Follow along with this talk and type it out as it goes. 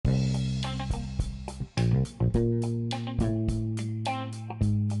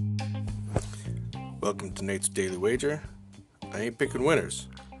Welcome to Nate's Daily Wager. I ain't picking winners,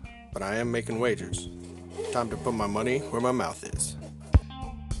 but I am making wagers. Time to put my money where my mouth is.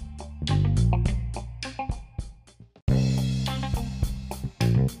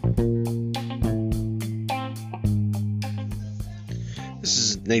 This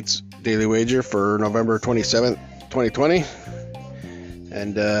is Nate's Daily Wager for November 27th, 2020.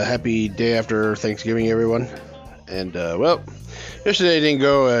 And happy day after Thanksgiving, everyone. And, yesterday didn't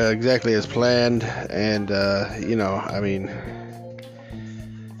go exactly as planned. And,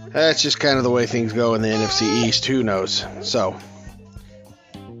 that's just kind of the way things go in the NFC East. Who knows? So,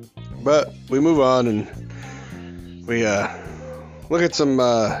 but we move on and we look at some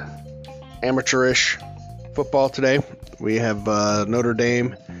amateurish football today. We have Notre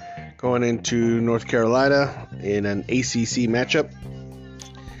Dame going into North Carolina in an ACC matchup.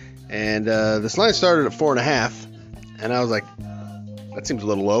 And this line started at 4.5, and I was like, that seems a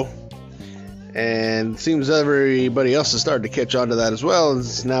little low. And it seems everybody else has started to catch on to that as well, and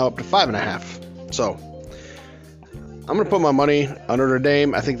it's now up to 5.5. So I'm going to put my money on Notre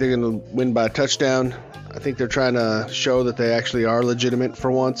Dame. I think they're going to win by a touchdown. I think they're trying to show that they actually are legitimate for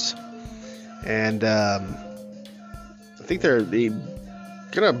once. And I think they're going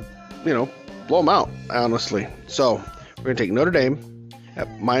to, blow them out, honestly. So we're going to take Notre Dame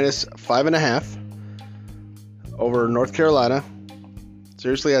at minus 5.5 over North Carolina.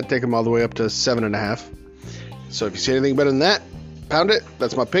 Seriously, I'd take them all the way up to 7.5. So if you see anything better than that, pound it.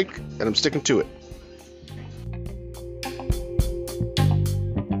 That's my pick, and I'm sticking to it.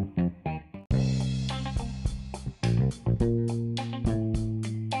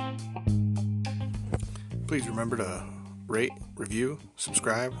 Please remember to rate, review,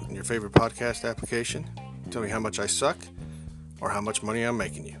 subscribe in your favorite podcast application. Tell me how much I suck or how much money I'm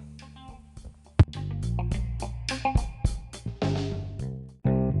making you.